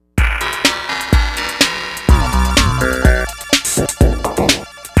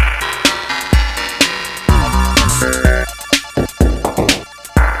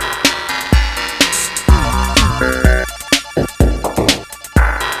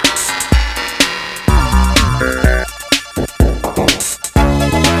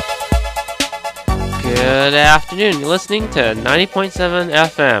Good afternoon. You're listening to 90.7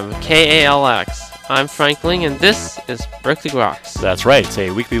 FM KALX. I'm Frank Ling, and this is Berkeley Rocks. That's right. It's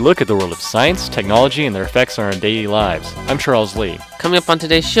a weekly look at the world of science, technology, and their effects on our daily lives. I'm Charles Lee. Coming up on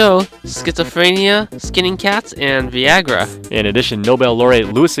today's show, schizophrenia, skinning cats, and Viagra. In addition, Nobel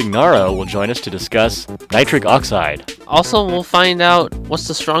laureate Luis Ignarro will join us to discuss nitric oxide. Also, we'll find out what's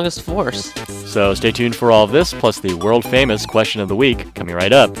the strongest force. So stay tuned for all of this, plus the world-famous question of the week, coming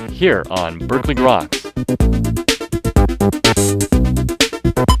right up here on Berkeley Rocks.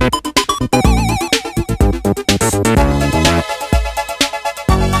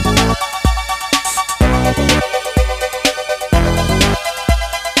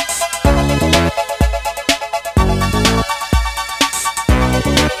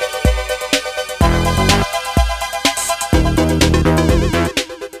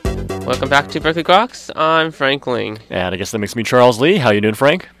 Welcome back to Berkeley Rocks. I'm Frank Ling. And I guess that makes me Charles Lee. How you doing,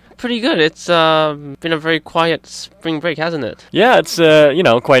 Frank? Pretty good. It's been a very quiet spring break, hasn't it? Yeah, it's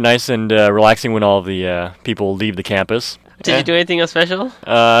quite nice and relaxing when all the people leave the campus. Did you do anything special?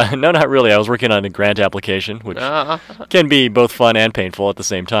 No, not really. I was working on a grant application, which can be both fun and painful at the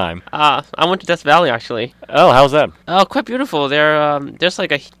same time. I went to Death Valley, actually. Oh, how's that? Oh, quite beautiful. There's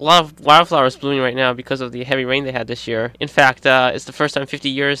like a lot of wildflowers blooming right now because of the heavy rain they had this year. In fact, it's the first time in 50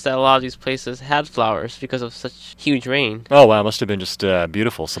 years that a lot of these places had flowers because of such huge rain. Oh, wow. It must have been just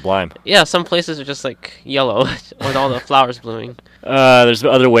beautiful, sublime. Yeah, some places are just like yellow with all the flowers blooming. There's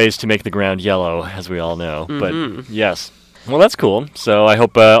other ways to make the ground yellow, as we all know. But yes. Well, that's cool. So I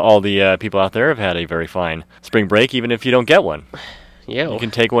hope all the people out there have had a very fine spring break, even if you don't get one. Yeah. You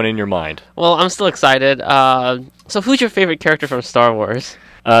can take one in your mind. Well, I'm still excited. So who's your favorite character from Star Wars?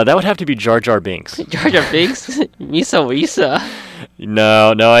 That would have to be Jar Jar Binks. Jar Jar Binks? Misa Wisa.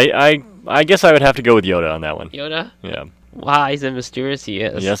 No, I guess I would have to go with Yoda on that one. Yoda? Yeah. Wise and mysterious he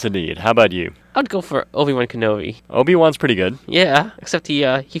is. Yes, indeed. How about you? I'd go for Obi-Wan Kenobi. Obi-Wan's pretty good. Yeah, except he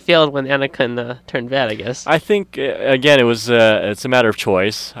failed when Anakin turned bad, I guess. I think, again, it's a matter of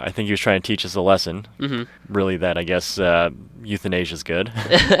choice. I think he was trying to teach us a lesson. Mm-hmm. Really that, I guess, euthanasia's good.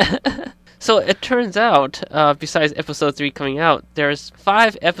 So it turns out, besides Episode 3 coming out, there's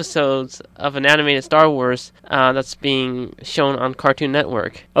 5 episodes of an animated Star Wars that's being shown on Cartoon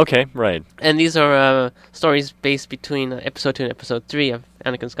Network. Okay, right. And these are stories based between Episode 2 and Episode 3 of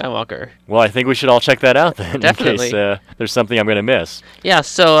Anakin Skywalker. Well, I think we should all check that out then, Definitely. in case there's something I'm going to miss. Yeah,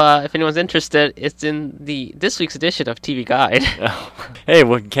 so if anyone's interested, it's in this week's edition of TV Guide. Hey,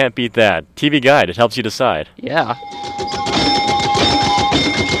 well, can't beat that. TV Guide, it helps you decide. Yeah.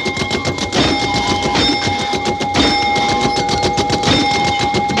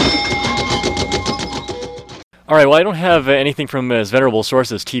 All right, well, I don't have anything from as venerable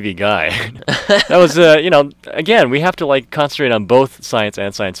source as TV Guide. That was, again, we have to, concentrate on both science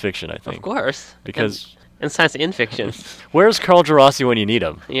and science fiction, I think. Of course. Because... And science in fiction. Where's Carl Jurasi when you need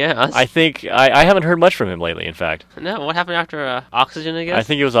him? Yeah. I think, I haven't heard much from him lately, in fact. No, what happened after Oxygen, I guess? I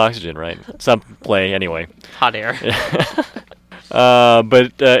think it was Oxygen, right? Some play, anyway. Hot Air.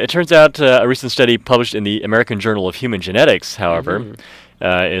 But it turns out a recent study published in the American Journal of Human Genetics, however,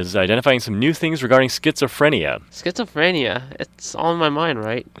 is identifying some new things regarding schizophrenia. Schizophrenia. It's all in my mind,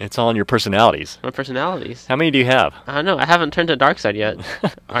 right? It's all in your personalities. My personalities. How many do you have? I don't know. I haven't turned to the dark side yet.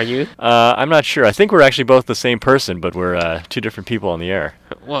 Are you? I'm not sure. I think we're actually both the same person, but we're two different people on the air.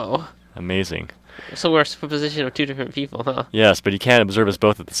 Whoa. Amazing. So we're a superposition of two different people, huh? Yes, but you can't observe us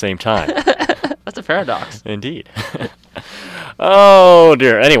both at the same time. That's a paradox. Indeed. Oh,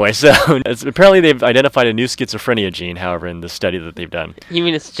 dear. Anyway, so apparently they've identified a new schizophrenia gene, however, in the study that they've done. You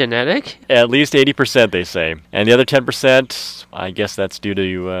mean it's genetic? At least 80%, they say. And the other 10%, I guess that's due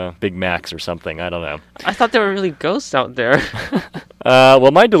to Big Macs or something. I don't know. I thought there were really ghosts out there.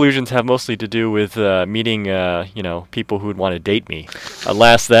 Well, my delusions have mostly to do with meeting, people who would want to date me.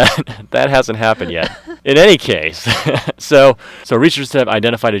 Alas, that hasn't happened yet. In any case, so researchers have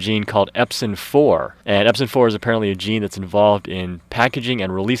identified a gene called Epsin-4. And Epsin-4 is apparently a gene that's involved in packaging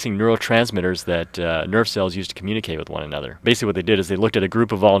and releasing neurotransmitters that nerve cells use to communicate with one another. Basically what they did is they looked at a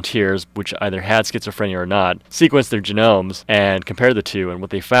group of volunteers which either had schizophrenia or not, sequenced their genomes, and compared the two. And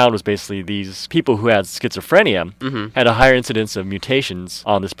what they found was basically these people who had schizophrenia had a higher incidence of mutations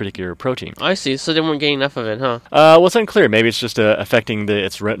on this particular protein. I see. So they weren't getting enough of it, huh? Well, it's unclear. Maybe it's just affecting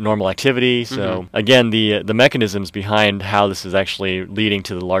its normal activity. So again, the mechanisms behind how this is actually leading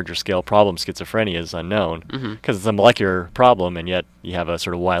to the larger scale problem schizophrenia is unknown because it's a molecular problem, and yet you have a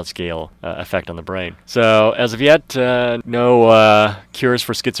sort of wild scale effect on the brain. So as of yet, no cures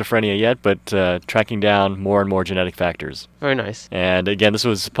for schizophrenia yet, but tracking down more and more genetic factors. Very nice. And again, this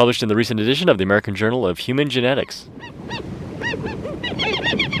was published in the recent edition of the American Journal of Human Genetics.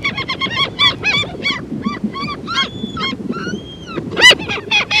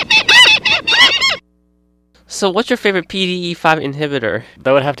 So what's your favorite PDE5 inhibitor?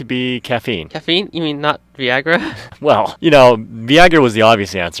 That would have to be caffeine. Caffeine? You mean not Viagra? Well, Viagra was the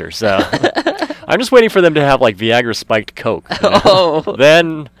obvious answer, so I'm just waiting for them to have like Viagra spiked Coke. Oh.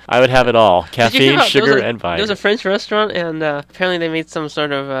 Then I would have it all. Did you hear Caffeine, about- sugar, there and was a Viagra. French restaurant, and apparently they made some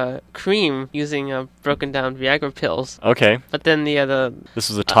sort of cream using broken down Viagra pills. Okay. But then the This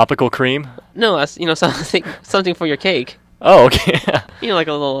was a topical cream? no, something for your cake. Oh, okay. Like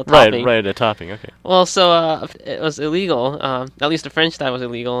a little Right, topping. right, a topping, okay. Well, so it was illegal. At least the French style was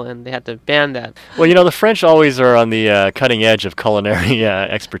illegal, and they had to ban that. Well, the French always are on the cutting edge of culinary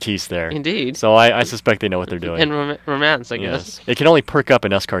expertise there. Indeed. So I suspect they know what they're doing. And romance, I guess. Yes. It can only perk up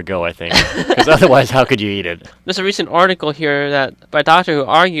an escargot, I think. Because otherwise, how could you eat it? There's a recent article here by a doctor who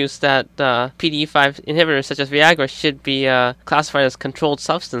argues that PDE5 inhibitors such as Viagra should be classified as controlled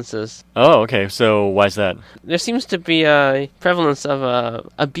substances. Oh, okay. So why is that? There seems to be a prevalence of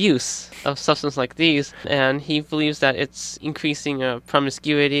abuse of substances like these, and he believes that it's increasing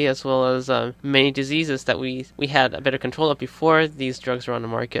promiscuity as well as many diseases that we had a better control of before these drugs were on the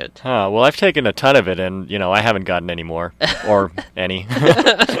market. Huh. Well, I've taken a ton of it, and, I haven't gotten any more. Or any.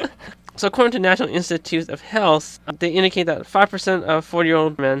 So according to National Institute of Health, they indicate that 5% of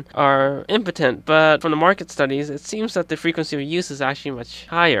 40-year-old men are impotent, but from the market studies, it seems that the frequency of use is actually much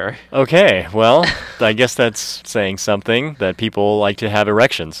higher. Okay, well, I guess that's saying something, that people like to have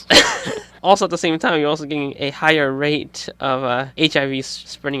erections. Also, at the same time, you're also getting a higher rate of HIV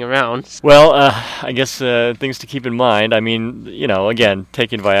spreading around. Well, I guess things to keep in mind. I mean, again,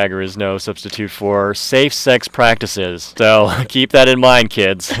 taking Viagra is no substitute for safe sex practices. So keep that in mind,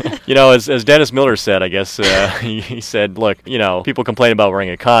 kids. As Dennis Miller said, I guess, he said, look, people complain about wearing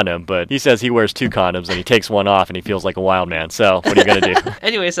a condom, but he says he wears 2 condoms and he takes one off and he feels like a wild man. So what are you going to do?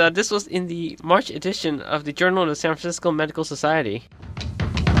 Anyways, this was in the March edition of the Journal of the San Francisco Medical Society.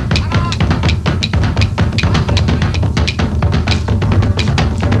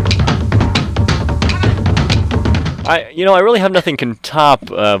 I really have nothing can top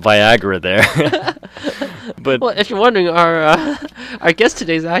Viagra there. But Well, if you're wondering, our guest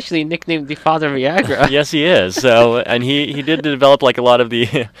today is actually nicknamed the Father of Viagra. yes, he is. So, and he did develop like a lot of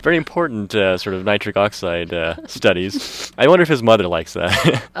the very important sort of nitric oxide studies. I wonder if his mother likes that.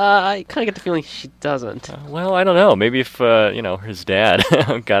 I kind of get the feeling she doesn't. Well, I don't know. Maybe if his dad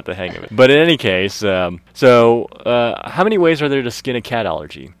got the hang of it. But in any case, how many ways are there to skin a cat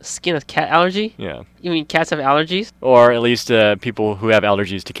allergy? Skin a cat allergy? Yeah, You mean cats have allergies? or at least people who have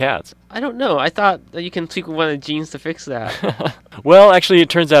allergies to cats. I don't know. I thought that you can tweak one of the genes to fix that. Well, actually, it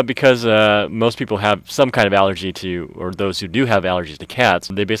turns out because most people have some kind of allergy to, or those who do have allergies to cats,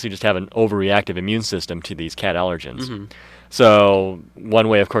 they basically just have an overreactive immune system to these cat allergens. Mm-hmm. So one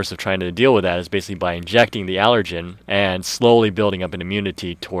way, of course, of trying to deal with that is basically by injecting the allergen and slowly building up an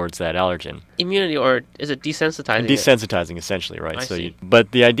immunity towards that allergen. Immunity, or is it desensitizing? Desensitizing, essentially, right? I see.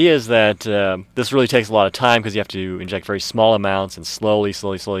 But the idea is that this really takes a lot of time because you have to inject very small amounts and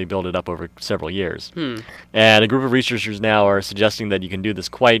slowly build it up over several years. And a group of researchers now are suggesting that you can do this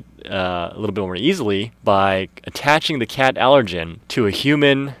quite a little bit more easily by attaching the cat allergen to a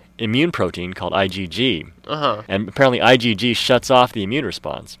human immune protein called IgG. Uh-huh. And apparently IgG shuts off the immune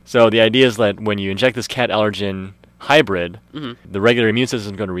response. So the idea is that when you inject this cat allergen hybrid, the regular immune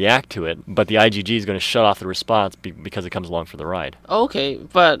system is going to react to it, but the IgG is going to shut off the response because it comes along for the ride. Okay,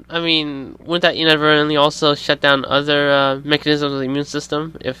 but, I mean, wouldn't that inadvertently also shut down other mechanisms of the immune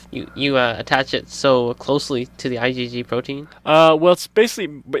system if you attach it so closely to the IgG protein? Well, it's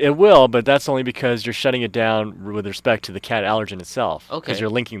basically, it will, but that's only because you're shutting it down with respect to the cat allergen itself. Okay. Because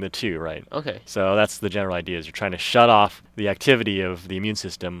you're linking the two, right? Okay. So that's the general idea, is you're trying to shut off the activity of the immune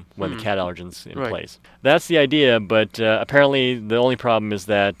system when the cat allergen's in Right. place. That's the idea, but apparently the only problem is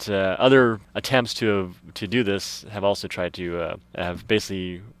that other attempts to do this have also tried to have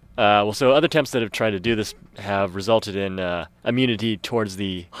basically so other attempts that have tried to do this have resulted in immunity towards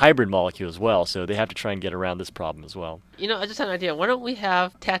the hybrid molecule as well, so they have to try and get around this problem as well. I just had an idea. Why don't we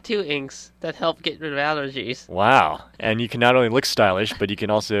have tattoo inks that help get rid of allergies? Wow. And you can not only look stylish, but you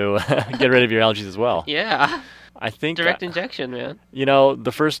can also get rid of your allergies as well. Yeah. I think Direct injection, man.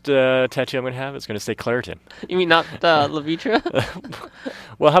 the first tattoo I'm going to have is going to say Claritin. You mean not Levitra?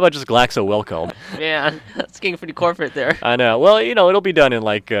 Well, how about just Glaxo Wellcome? Man, that's getting pretty corporate there. I know. Well, it'll be done in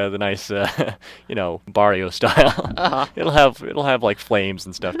like the nice, Barrio style. Uh-huh. It'll have like flames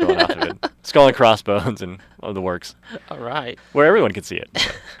and stuff going off of it, skull and crossbones and all the works, All right. where everyone can see it.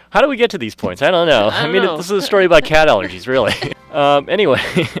 So, how do we get to these points? I don't know. I don't mean, know. this is a story about cat allergies, really. Anyway.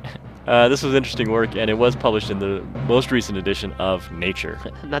 This was interesting work, and it was published in the most recent edition of Nature.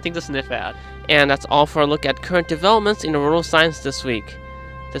 Nothing to sniff at. And that's all for a look at current developments in the world of science this week.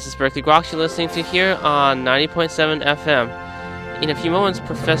 This is Berkeley Groks you're listening to here on 90.7 FM. In a few moments,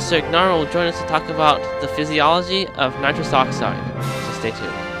 Professor Ignarro will join us to talk about the physiology of nitrous oxide. So stay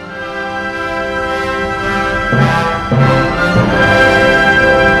tuned.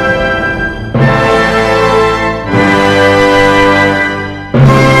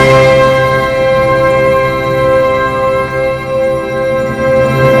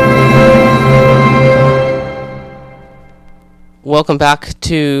 Welcome back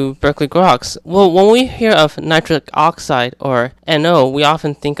to Berkeley Groks. Well, when we hear of nitric oxide, or NO, we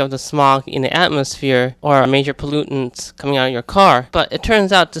often think of the smog in the atmosphere or major pollutants coming out of your car. But it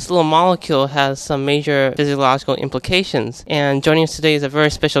turns out this little molecule has some major physiological implications. And joining us today is a very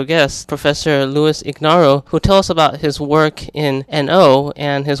special guest, Professor Luis Ignarro, who tells us about his work in NO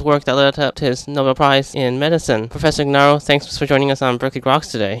and his work that led up to his Nobel Prize in Medicine. Professor Ignarro, thanks for joining us on Berkeley Groks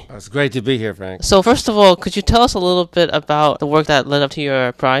today. It's great to be here, Frank. So first of all, could you tell us a little bit about the work that led up to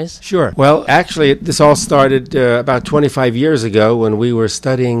your prize? Sure. Well, actually, this all started about 25 years ago when we were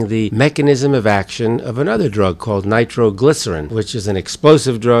studying the mechanism of action of another drug called nitroglycerin, which is an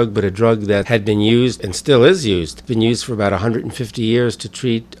explosive drug, but a drug that had been used and still is used. It's been used for about 150 years to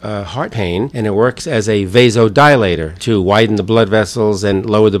treat heart pain, and it works as a vasodilator to widen the blood vessels and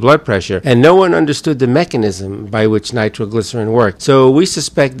lower the blood pressure. And no one understood the mechanism by which nitroglycerin worked. So we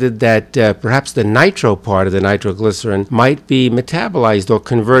suspected that perhaps the nitro part of the nitroglycerin might be metabolized or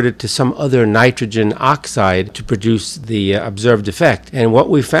converted to some other nitrogen oxide to produce the observed effect. And what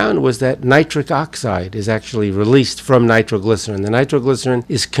we found was that nitric oxide is actually released from nitroglycerin. The nitroglycerin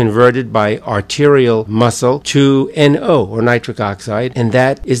is converted by arterial muscle to NO, or nitric oxide, and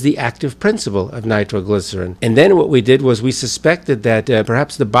that is the active principle of nitroglycerin. And then what we did was we suspected that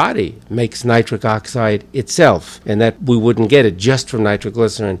perhaps the body makes nitric oxide itself, and that we wouldn't get it just from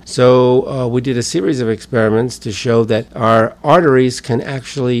nitroglycerin. So we did a series of experiments to show that our arteries can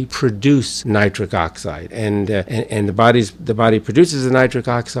actually produce nitric oxide, and the body produces the nitric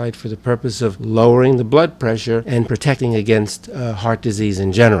oxide for the purpose of lowering the blood pressure and protecting against heart disease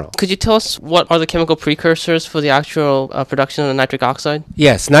in general. Could you tell us what are the chemical precursors for the actual production of the nitric oxide?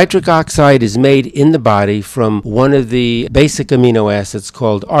 Yes, nitric oxide is made in the body from one of the basic amino acids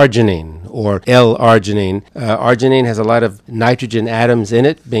called arginine, or L-arginine. Arginine has a lot of nitrogen atoms in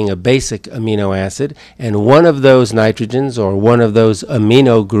it, being a basic amino acid, and one of those nitrogens, or one of those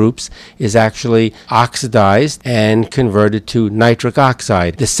amino groups, is actually oxidized and converted to nitric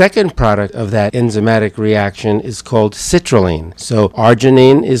oxide. The second product of that enzymatic reaction is called citrulline. So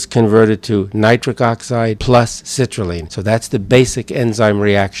arginine is converted to nitric oxide plus citrulline. So that's the basic enzyme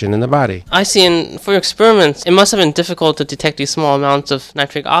reaction in the body. I see. And for your experiments, it must have been difficult to detect these small amounts of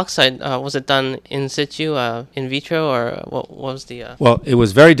nitric oxide. Was it done in situ, in vitro, or what was the... Well, it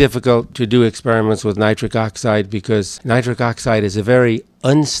was very difficult to do experiments with nitric oxide because nitric oxide is a very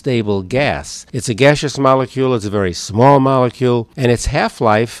unstable gas. It's a gaseous molecule, it's a very small molecule, and its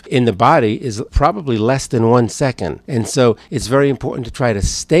half-life in the body is probably less than 1 second. And so it's very important to try to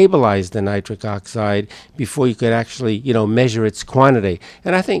stabilize the nitric oxide before you could actually, measure its quantity.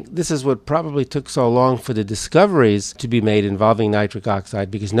 And I think this is what probably took so long for the discoveries to be made involving nitric oxide,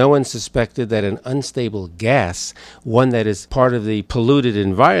 because no one suspected that an unstable gas, one that is part of the polluted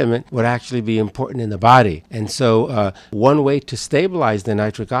environment, would actually be important in the body. And so one way to stabilize the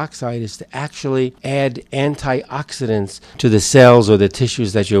nitric oxide is to actually add antioxidants to the cells or the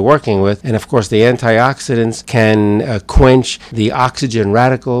tissues that you're working with. And of course, the antioxidants can quench the oxygen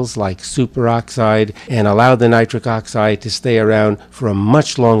radicals like superoxide and allow the nitric oxide to stay around for a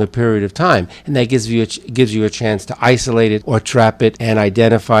much longer period of time. And that gives you a chance to isolate it or trap it and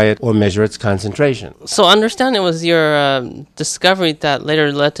identify it or measure its concentration. So I understand it was your discovery that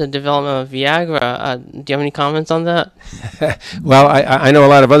later led to the development of Viagra. Do you have any comments on that? Well, I know a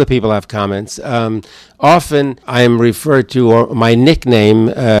lot of other people have comments. Often I'm referred to, or my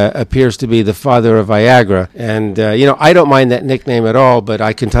nickname appears to be the father of Viagra. And, I don't mind that nickname at all, but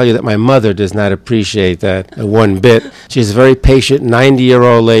I can tell you that my mother does not appreciate that one bit. She's a very patient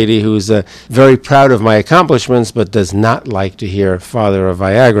 90-year-old lady who's very proud of my accomplishments, but does not like to hear father of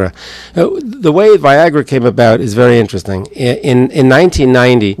Viagra. The way Viagra came about is very interesting. In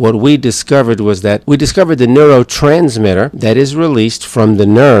 1990, what we discovered was that we discovered the neurotransmitter that is released from the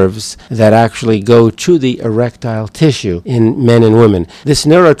nerves that actually go to to the erectile tissue in men and women. This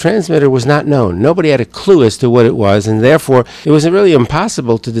neurotransmitter was not known. Nobody had a clue as to what it was, and therefore it was really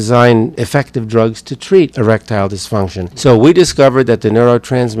impossible to design effective drugs to treat erectile dysfunction. So we discovered that the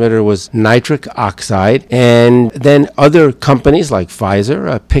neurotransmitter was nitric oxide, and then other companies like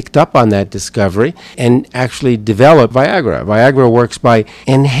Pfizer picked up on that discovery and actually developed Viagra. Viagra works by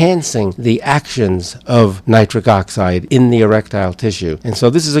enhancing the actions of nitric oxide in the erectile tissue. And so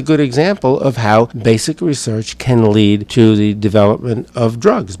this is a good example of how basic research can lead to the development of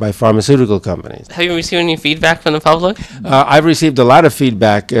drugs by pharmaceutical companies. Have you received any feedback from the public? I've received a lot of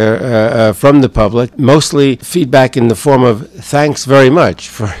feedback from the public, mostly feedback in the form of thanks very much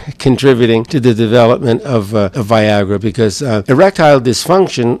for contributing to the development of Viagra, because erectile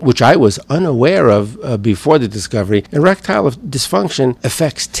dysfunction, which I was unaware of before the discovery, erectile dysfunction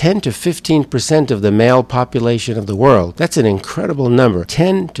affects 10 to 15% of the male population of the world. That's an incredible number,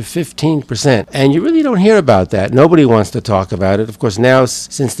 10 to 15%. And you really don't hear about that. Nobody wants to talk about it. Of course, now,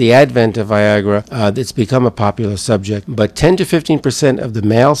 since the advent of Viagra, it's become a popular subject. But 10 to 15% of the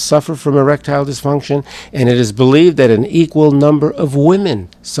males suffer from erectile dysfunction, and it is believed that an equal number of women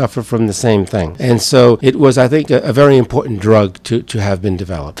suffer from the same thing. And so it was, I think, a very important drug to have been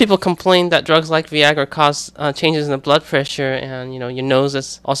developed. People complain that drugs like Viagra cause changes in the blood pressure, and your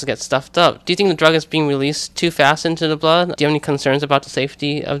nose also gets stuffed up. Do you think the drug is being released too fast into the blood? Do you have any concerns about the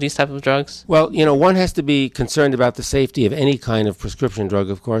safety of these type of drugs? Well, one has to be concerned about the safety of any kind of prescription drug,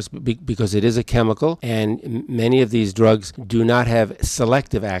 of course, because it is a chemical, and many of these drugs do not have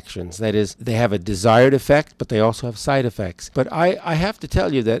selective actions. That is, they have a desired effect, but they also have side effects. But I have to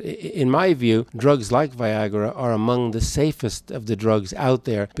tell you that, in my view, drugs like Viagra are among the safest of the drugs out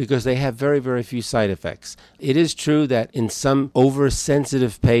there because they have very, very few side effects. It is true that in some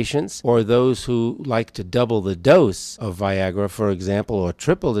oversensitive patients, or those who like to double the dose of Viagra, for example, or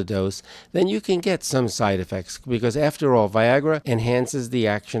triple the dose, then you can get some side effects, because after all, Viagra enhances the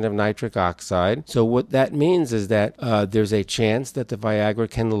action of nitric oxide. So what that means is that there's a chance that the Viagra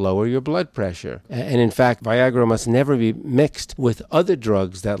can lower your blood pressure. And in fact, Viagra must never be mixed with other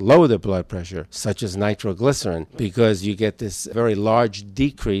drugs that lower the blood pressure, such as nitroglycerin, because you get this very large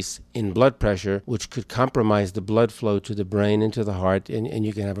decrease in blood pressure, which could compromise the blood flow to the brain and to the heart, and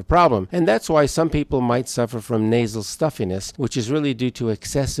you can have a problem. And that's why some people might suffer from nasal stuffiness, which is really due to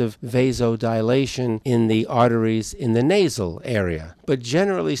excessive vasodilation in the arteries in the nasal area. But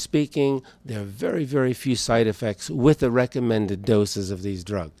generally speaking, there are very, very few side effects with the recommended doses of these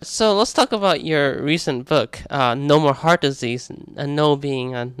drugs. So let's talk about your recent book, No More Heart Disease, and no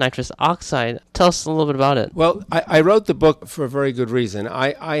being nitrous oxide. Tell us a little bit about it. Well, I wrote the book for a very good reason.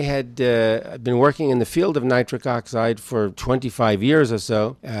 I had been working in the field of nitric oxide for 25 years or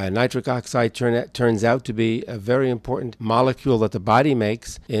so. Nitric oxide turns out to be a very important molecule that the body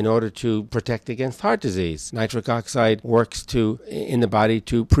makes in order to protect against heart disease. Nitric oxide works in the body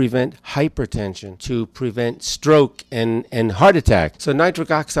to prevent hypertension, to prevent stroke and heart attack. So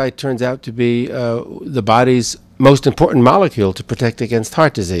nitric oxide turns out to be the body's most important molecule to protect against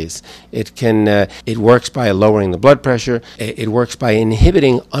heart disease. It works by lowering the blood pressure. It works by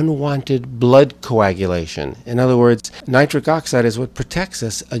inhibiting unwanted blood coagulation. In other words, nitric oxide is what protects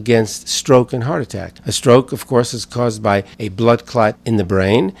us against stroke and heart attack. A stroke, of course, is caused by a blood clot in the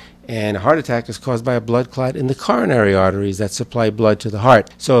brain, and a heart attack is caused by a blood clot in the coronary arteries that supply blood to the heart.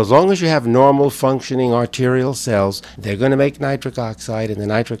 So as long as you have normal functioning arterial cells, they're going to make nitric oxide, and the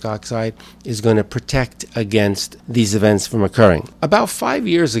nitric oxide is going to protect against these events from occurring. About 5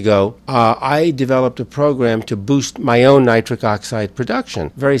 years ago, I developed a program to boost my own nitric oxide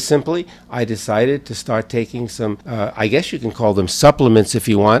production. Very simply, I decided to start taking some, I guess you can call them supplements if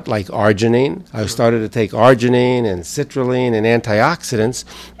you want, like arginine. I started to take arginine and citrulline and antioxidants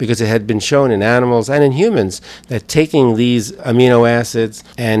because it had been shown in animals and in humans that taking these amino acids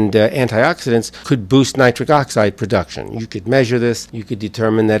and antioxidants could boost nitric oxide production. You could measure this. You could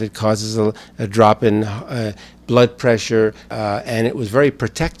determine that it causes a drop in blood pressure, and it was very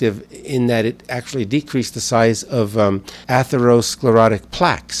protective in that it actually decreased the size of atherosclerotic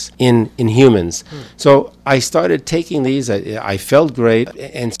plaques in humans. So I started taking these. I felt great,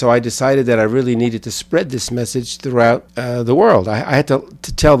 and so I decided that I really needed to spread this message throughout the world. I had to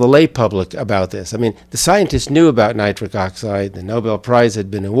tell the lay public about this. I mean, the scientists knew about nitric oxide. The Nobel Prize had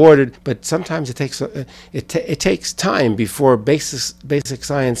been awarded, but sometimes it takes time before basic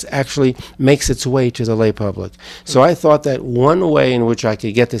science actually makes its way to the lay public. So I thought that one way in which I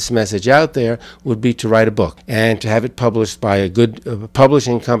could get this message out there would be to write a book and to have it published by a good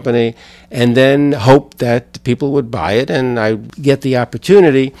publishing company, and then hope that people would buy it and I get the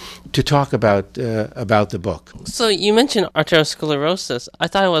opportunity to talk about the book. So you mentioned arteriosclerosis. I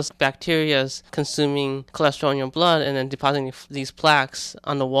thought it was bacteria consuming cholesterol in your blood and then depositing these plaques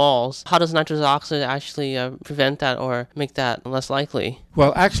on the walls. How does nitrous oxide actually prevent that or make that less likely?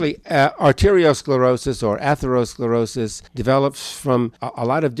 Well, actually, arteriosclerosis or atherosclerosis develops from a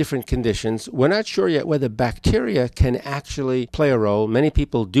lot of different conditions. We're not sure yet whether bacteria can actually play a role. Many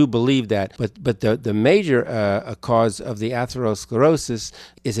people do believe that, but the major cause of the atherosclerosis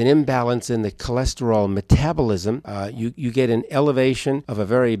is an imbalance in the cholesterol metabolism. You get an elevation of a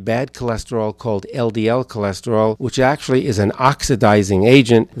very bad cholesterol called LDL cholesterol, which actually is an oxidizing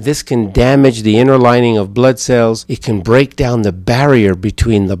agent. This can damage the inner lining of blood cells. It can break down the barrier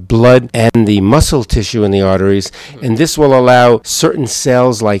between the blood and the muscle tissue in the arteries, and this will allow certain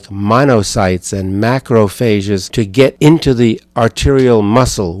cells like monocytes and macrophages to get into the arterial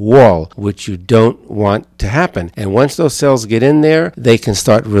muscle wall, which you don't want to happen. And once those cells get in there, they can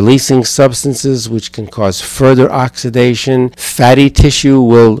start releasing substances which can cause further oxidation. Fatty tissue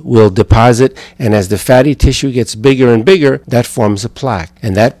will deposit, and as the fatty tissue gets bigger and bigger, that forms a plaque,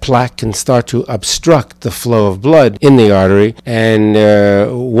 and that plaque can start to obstruct the flow of blood in the artery. And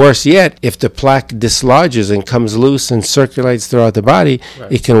worse yet, if the plaque dislodges and comes loose and circulates throughout the body,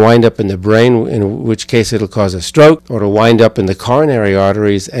 it can wind up in the brain, in which case it'll cause a stroke, or it'll wind up in the coronary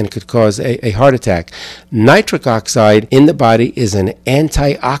arteries and could cause a heart attack. Nitric oxide in the body is an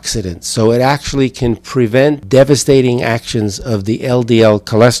antioxidant, so it actually can prevent devastating actions of the LDL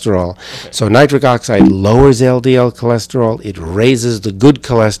cholesterol. Okay. So nitric oxide lowers LDL cholesterol, it raises the good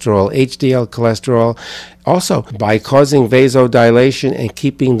cholesterol, HDL cholesterol. Also, by causing vasodilation and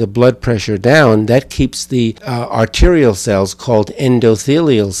keeping the blood pressure down, that keeps the arterial cells, called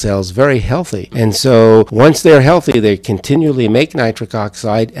endothelial cells, very healthy. And so once they're healthy, they continually make nitric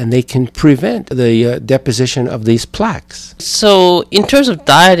oxide, and they can prevent the deposition of these plaques. So in terms of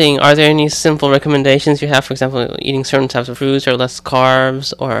dieting, are there any simple recommendations you have, for example, eating certain types of fruits or less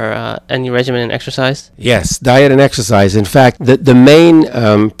carbs, or any regimen and exercise? Yes, diet and exercise. In fact, the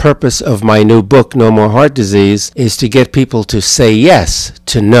main purpose of my new book, No More Heart Disease, is to get people to say yes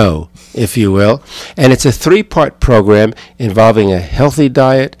to no, if you will. And it's a 3-part program involving a healthy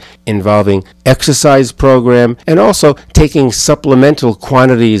diet, involving exercise program, and also taking supplemental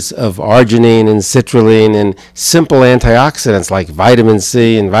quantities of arginine and citrulline and simple antioxidants like vitamin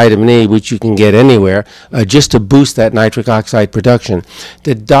C and vitamin E, which you can get anywhere, just to boost that nitric oxide production.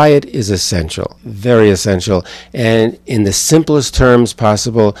 The diet is essential, very essential. And in the simplest terms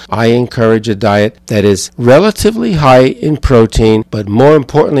possible, I encourage a diet that is relatively high in protein, but more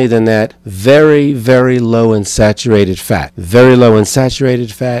importantly than that, very, very low in saturated fat. Very low in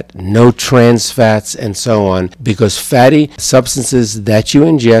saturated fat, no trans fats, and so on, because fatty substances that you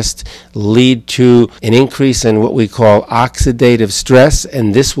ingest lead to an increase in what we call oxidative stress,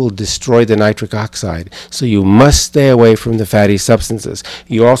 and this will destroy the nitric oxide. So you must stay away from the fatty substances.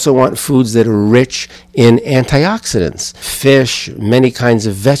 You also want foods that are rich in antioxidants. Fish, many kinds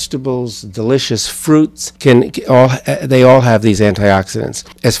of vegetables, delicious fruits, they all have these antioxidants.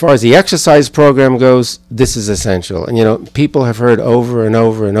 As far as the exercise program goes, this is essential. And people have heard over and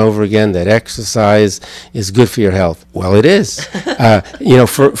over and over again that exercise is good for your health. Well, it is.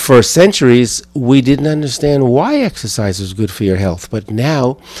 For centuries, we didn't understand why exercise was good for your health, but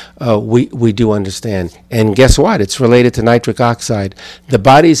now we do understand. And guess what? It's related to nitric oxide. The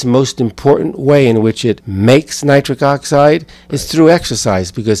body's most important way in which it makes nitric oxide is through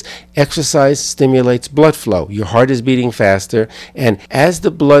exercise, because exercise stimulates blood flow. Your heart is beating faster, and as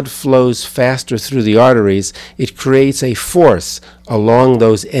the blood flows faster through the arteries, it creates a force along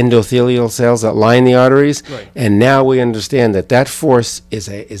those endothelial cells that line the arteries. Right. And now we understand that force is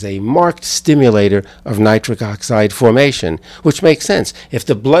a marked stimulator of nitric oxide formation, which makes sense. If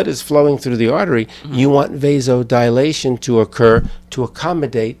the blood is flowing through the artery, you want vasodilation to occur to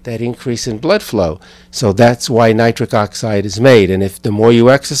accommodate that increase in blood flow. So that's why nitric oxide is made. And if the more you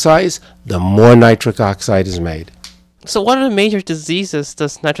exercise, the more nitric oxide is made. So what are the major diseases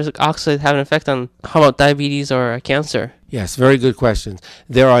does nitric oxide have an effect on? How about diabetes or cancer? Yes, very good questions.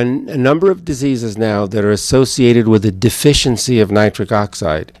 There are a number of diseases now that are associated with a deficiency of nitric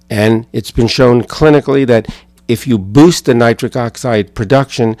oxide. And it's been shown clinically that if you boost the nitric oxide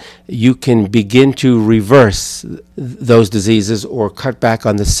production, you can begin to reverse those diseases or cut back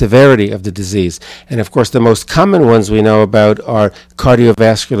on the severity of the disease. And of course, the most common ones we know about are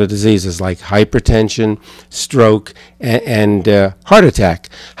cardiovascular diseases like hypertension, stroke, and heart attack.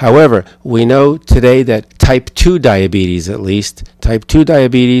 However, we know today that type 2 diabetes, at least, type 2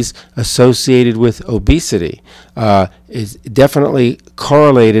 diabetes associated with obesity, is definitely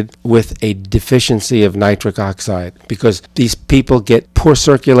correlated with a deficiency of nitric oxide, because these people get poor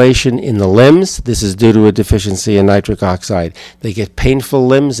circulation in the limbs. This is due to a deficiency in nitric oxide. They get painful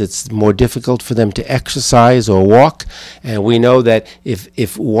limbs. It's more difficult for them to exercise or walk. And we know that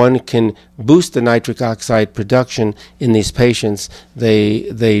if one can boost the nitric oxide production in these patients,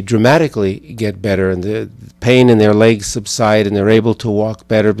 they dramatically get better, and the pain in their legs subside, and they're able to walk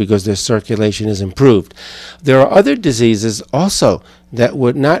better because their circulation is improved. There are other diseases also that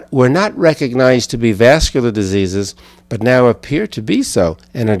were not recognized to be vascular diseases, but now appear to be so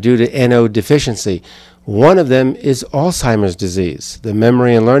and are due to NO deficiency. One of them is Alzheimer's disease, the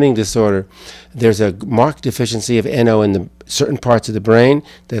memory and learning disorder. There's a marked deficiency of NO in certain parts of the brain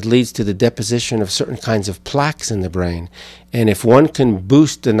that leads to the deposition of certain kinds of plaques in the brain. And if one can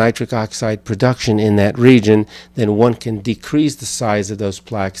boost the nitric oxide production in that region, then one can decrease the size of those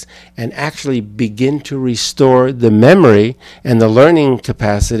plaques and actually begin to restore the memory and the learning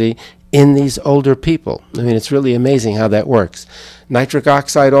capacity in these older people. I mean, it's really amazing how that works. Nitric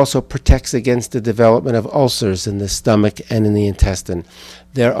oxide also protects against the development of ulcers in the stomach and in the intestine.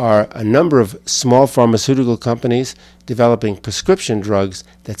 There are a number of small pharmaceutical companies developing prescription drugs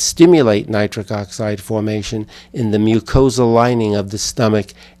that stimulate nitric oxide formation in the mucosal lining of the stomach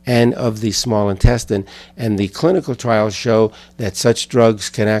and of the small intestine. And the clinical trials show that such drugs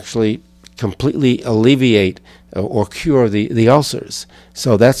can actually completely alleviate or cure the ulcers.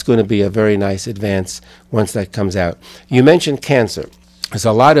 So that's going to be a very nice advance once that comes out. You mentioned cancer. There's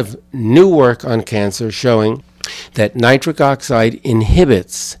a lot of new work on cancer showing that nitric oxide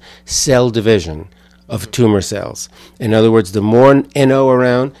inhibits cell division of tumor cells. In other words, the more NO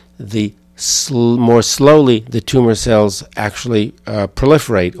around, the more slowly the tumor cells actually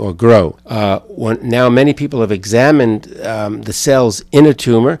proliferate or grow. Now many people have examined the cells in a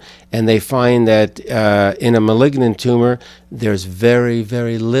tumor, and they find that in a malignant tumor, there's very,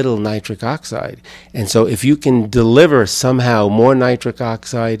 very little nitric oxide. And so if you can deliver somehow more nitric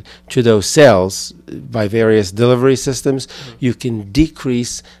oxide to those cells by various delivery systems, you can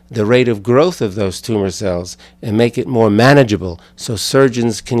decrease the rate of growth of those tumor cells and make it more manageable, so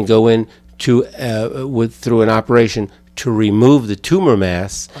surgeons can go in through an operation to remove the tumor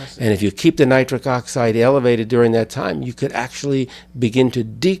mass. And if you keep the nitric oxide elevated during that time, you could actually begin to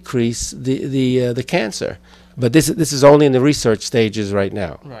decrease the cancer. But this is only in the research stages right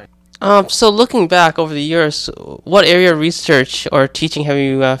now. Right. So looking back over the years, what area of research or teaching have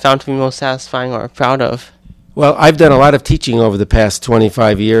you found to be most satisfying or proud of? Well, I've done a lot of teaching over the past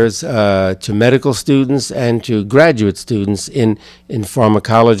 25 years to medical students and to graduate students in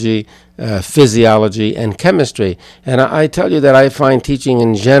pharmacology, physiology, and chemistry. And I tell you that I find teaching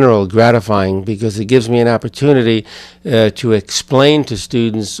in general gratifying because it gives me an opportunity to explain to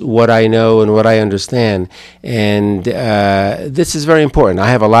students what I know and what I understand. And this is very important. I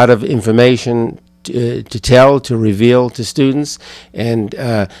have a lot of information to tell, to reveal to students, and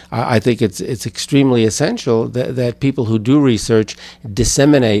I think it's extremely essential that people who do research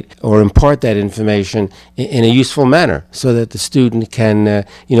disseminate or impart that information in a useful manner, so that the student can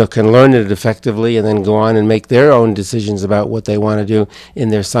learn it effectively and then go on and make their own decisions about what they want to do in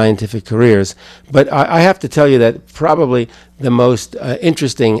their scientific careers. But I have to tell you that probably the most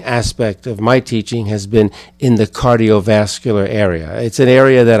interesting aspect of my teaching has been in the cardiovascular area. It's an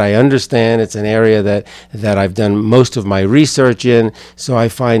area that I understand. It's an area that I've done most of my research in, so I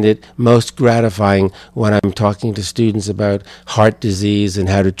find it most gratifying when I'm talking to students about heart disease and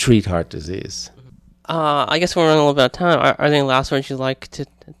how to treat heart disease. I guess we're running a little bit of time. Are there any last words you'd like to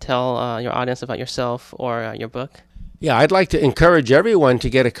tell your audience about yourself or your book? Yeah, I'd like to encourage everyone to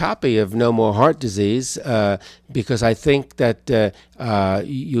get a copy of No More Heart Disease because I think that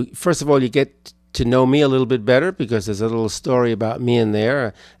first of all, you get to know me a little bit better because there's a little story about me in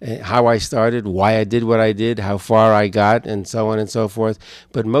there, how I started, why I did what I did, how far I got, and so on and so forth.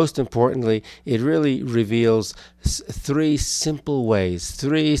 But most importantly, it really reveals three simple ways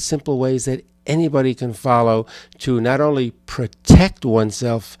that anybody can follow to not only protect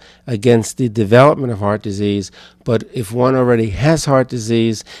oneself against the development of heart disease, but if one already has heart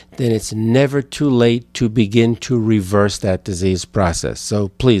disease, then it's never too late to begin to reverse that disease process. So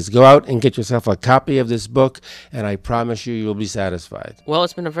please go out and get yourself a copy of this book, and I promise you'll be satisfied. Well,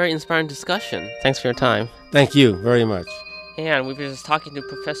 it's been a very inspiring discussion. Thanks for your time. Thank you very much. And we were just talking to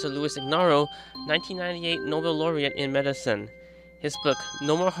Professor Luis Ignarro, 1998 Nobel laureate in medicine. His book,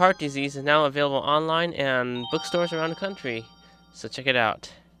 No More Heart Disease, is now available online and bookstores around the country. So check it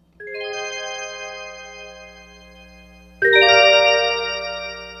out.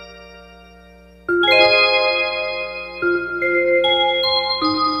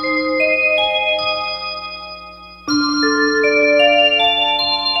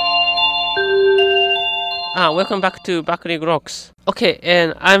 Welcome back to Berkeley Rocks. Okay,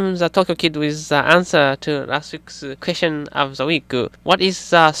 and I'm the Tokyo Kid with the answer to last week's question of the week. What is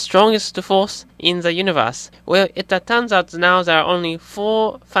the strongest force in the universe? Well, it turns out now there are only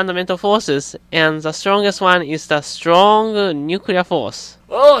 4 fundamental forces, and the strongest one is the strong nuclear force.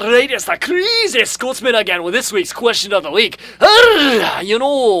 Alright, it's the crazy Scotsman again with this week's question of the week. You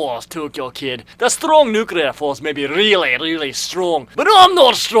know, Tokyo Kid, the strong nuclear force may be really, really strong, but I'm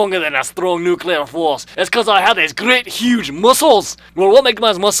not stronger than a strong nuclear force. It's because I have these great, huge muscles. Well, what makes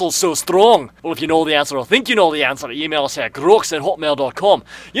my muscles so strong? Well, if you know the answer or think you know the answer, email us at groks@hotmail.com.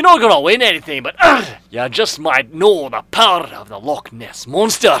 You're not gonna win anything, but you just might know the power of the Loch Ness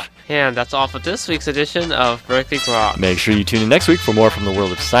Monster. And that's all for this week's edition of Berkeley Groks. Make sure you tune in next week for more from the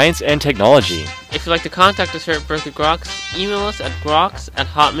world of science and technology. If you'd like to contact us here at Berkeley Groks, email us at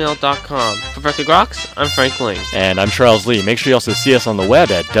groks@hotmail.com. For Berkeley Groks, I'm Frank Ling. And I'm Charles Lee. Make sure you also see us on the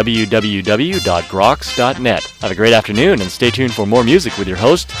web at www.groks.net. Have a great afternoon and stay tuned for more music with your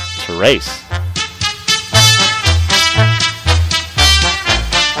host, Therese.